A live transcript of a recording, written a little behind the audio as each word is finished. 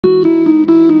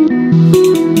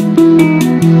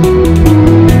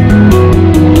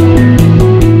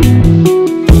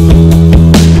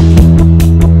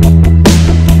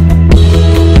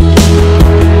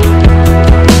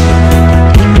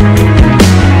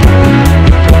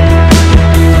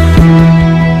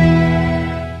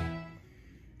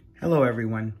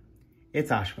it's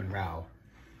Ashwin Rao.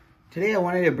 Today I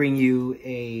wanted to bring you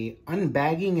a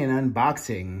unbagging and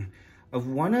unboxing of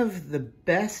one of the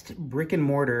best brick and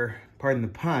mortar, pardon the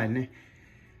pun,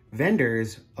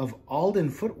 vendors of Alden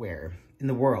footwear in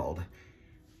the world.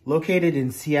 Located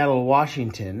in Seattle,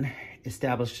 Washington,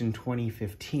 established in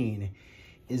 2015,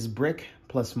 is Brick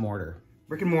Mortar.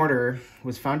 Brick and Mortar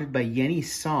was founded by Yenny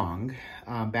Song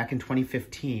back in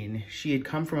 2015. She had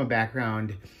come from a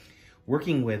background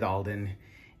working with Alden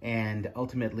and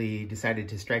ultimately decided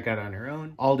to strike out on her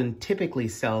own. Alden typically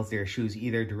sells their shoes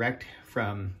either direct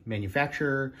from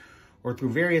manufacturer or through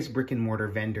various brick and mortar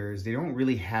vendors. They don't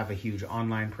really have a huge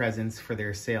online presence for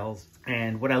their sales.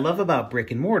 And what I love about brick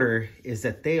and mortar is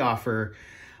that they offer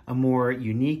a more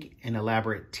unique and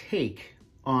elaborate take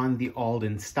on the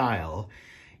Alden style,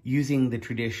 using the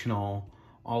traditional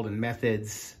Alden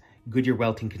methods, Goodyear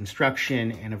welting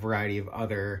construction, and a variety of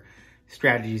other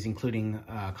strategies, including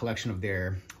a collection of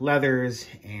their leathers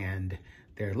and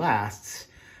their lasts,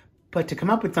 but to come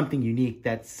up with something unique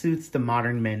that suits the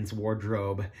modern men's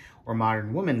wardrobe or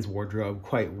modern women's wardrobe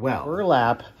quite well.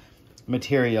 Burlap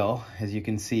material, as you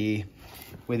can see,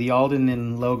 with the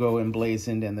Alden logo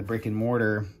emblazoned and the brick and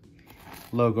mortar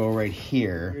logo right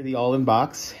here. Here's the Alden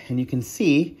box, and you can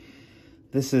see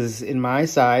this is, in my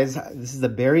size, this is the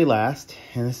Barrie last,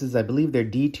 and this is, I believe, their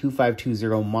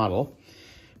D2520 model,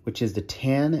 which is the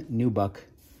tan nubuck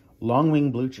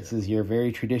Longwing Blucher. This is your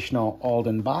very traditional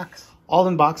Alden box.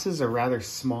 Alden boxes are rather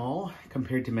small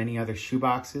compared to many other shoe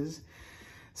boxes.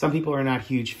 Some people are not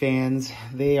huge fans.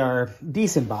 They are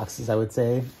decent boxes, I would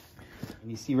say.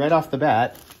 And you see right off the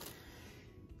bat,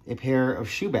 a pair of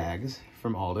shoe bags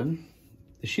from Alden.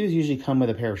 The shoes usually come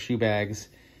with a pair of shoe bags,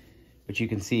 which you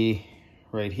can see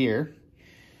right here,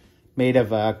 made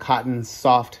of a cotton,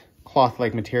 soft,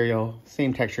 cloth-like material,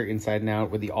 same texture inside and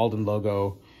out, with the Alden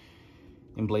logo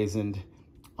emblazoned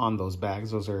on those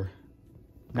bags. Those are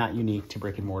not unique to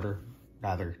brick and mortar,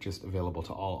 rather just available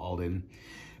to all Alden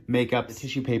makeup. The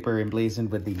tissue paper emblazoned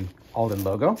with the Alden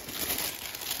logo.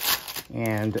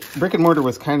 And brick and mortar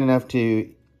was kind enough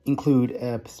to include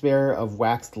a pair of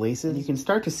waxed laces. You can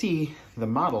start to see the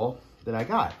model that I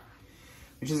got,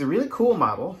 which is a really cool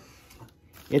model.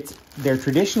 It's their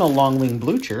traditional Longwing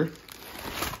Blucher.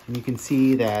 And you can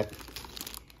see that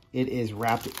it is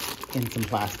wrapped in some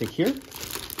plastic here.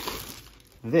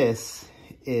 This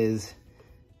is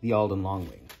the Alden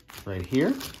Longwing right here.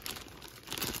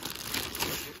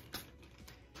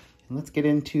 And let's get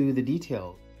into the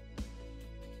details.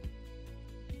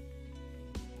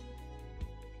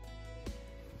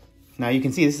 Now you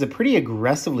can see this is a pretty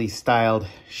aggressively styled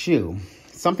shoe.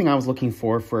 Something I was looking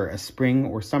for a spring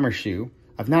or summer shoe.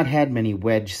 I've not had many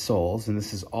wedge soles, and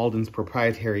this is Alden's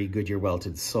proprietary Goodyear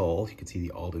welted sole. You can see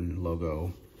the Alden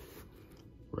logo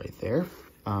right there.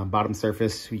 Bottom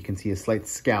surface, you can see a slight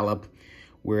scallop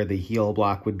where the heel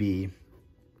block would be,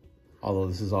 although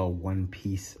this is all one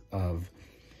piece of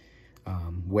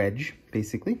wedge,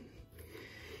 basically.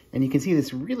 And you can see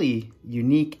this really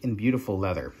unique and beautiful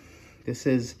leather. This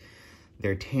is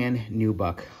their tan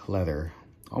nubuck leather,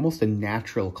 almost a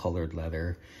natural colored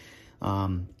leather.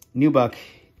 Nubuck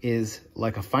is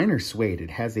like a finer suede. It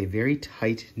has a very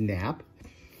tight nap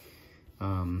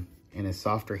and a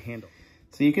softer handle.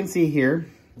 So you can see here,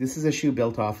 this is a shoe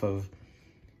built off of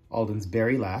Alden's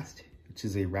Barrie last, which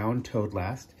is a round-toed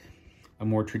last, a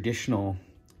more traditional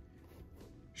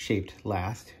shaped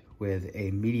last with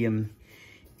a medium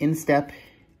instep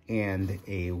and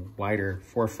a wider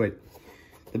forefoot.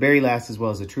 The Barrie last as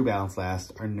well as the True Balance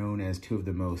last are known as two of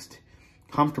the most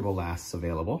comfortable lasts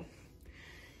available.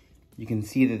 You can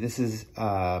see that this is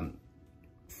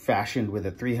fashioned with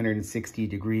a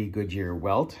 360-degree Goodyear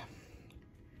welt.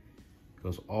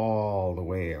 Goes all the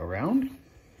way around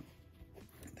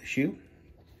the shoe.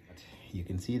 You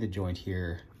can see the joint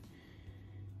here,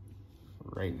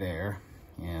 right there,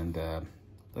 and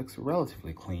looks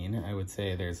relatively clean. I would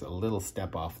say there's a little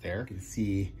step off there. You can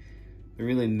see the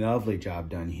really lovely job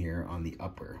done here on the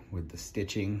upper, with the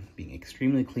stitching being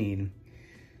extremely clean.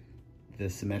 The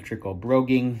symmetrical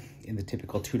broguing in the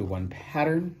typical 2-to-1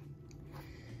 pattern.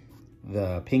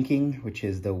 The pinking, which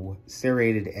is the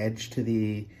serrated edge to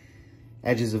the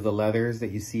edges of the leathers that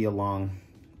you see along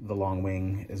the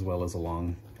Longwing, as well as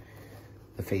along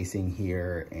the facing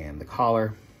here and the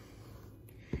collar.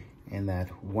 And that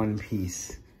one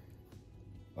piece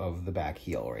of the back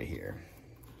heel right here.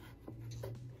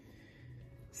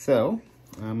 So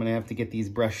I'm gonna have to get these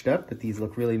brushed up, but these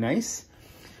look really nice.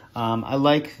 I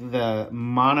like the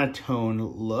monotone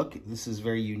look. This is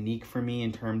very unique for me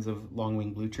in terms of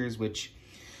Longwing Bluchers, which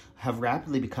have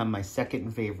rapidly become my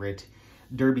second favorite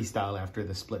derby style after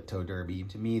the split toe derby.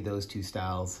 To me, those two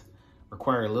styles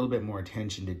require a little bit more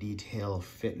attention to detail,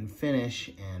 fit, and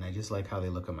finish, and I just like how they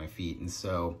look on my feet. And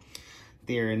so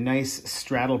they're a nice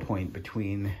straddle point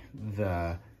between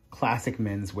the classic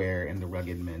menswear and the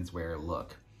rugged menswear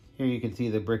look. Here you can see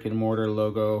the Brick and Mortar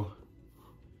logo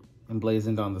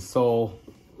emblazoned on the sole.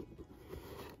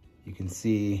 You can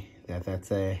see that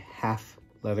that's a half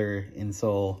leather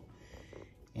insole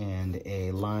and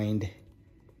a lined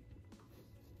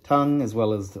tongue, as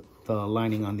well as the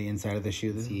lining on the inside of the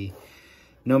shoe. See,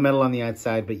 no metal on the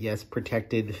outside, but yes,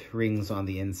 protected rings on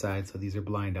the inside. So these are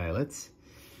blind eyelets.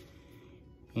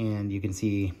 And you can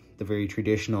see the very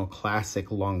traditional classic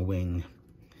Longwing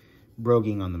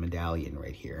broguing on the medallion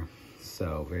right here.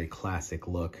 So very classic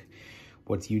look.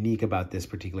 What's unique about this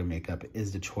particular makeup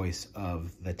is the choice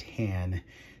of the tan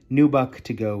nubuck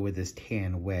to go with this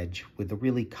tan wedge, with the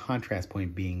really contrast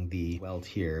point being the welt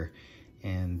here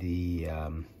and the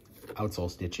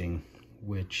outsole stitching,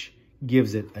 which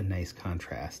gives it a nice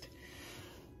contrast.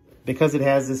 Because it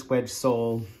has this wedge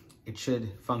sole, it should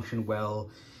function well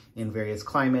in various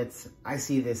climates. I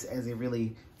see this as a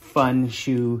really fun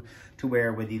shoe to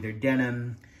wear with either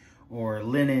denim or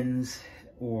linens,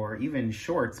 or even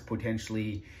shorts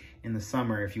potentially in the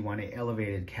summer if you want an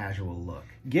elevated casual look.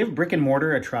 Give Brick and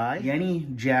Mortar a try. Jenny,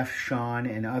 Jeff, Sean,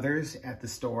 and others at the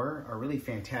store are really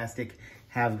fantastic,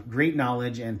 have great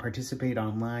knowledge, and participate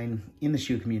online in the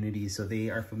shoe community, so they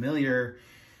are familiar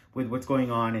with what's going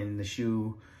on in the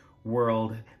shoe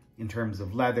world in terms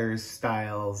of leathers,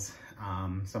 styles,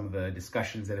 some of the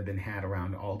discussions that have been had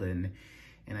around Alden,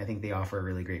 and I think they offer a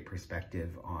really great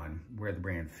perspective on where the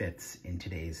brand fits in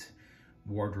today's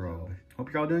wardrobe.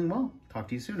 Hope you're all doing well. Talk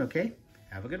to you soon, okay?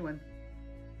 Have a good one.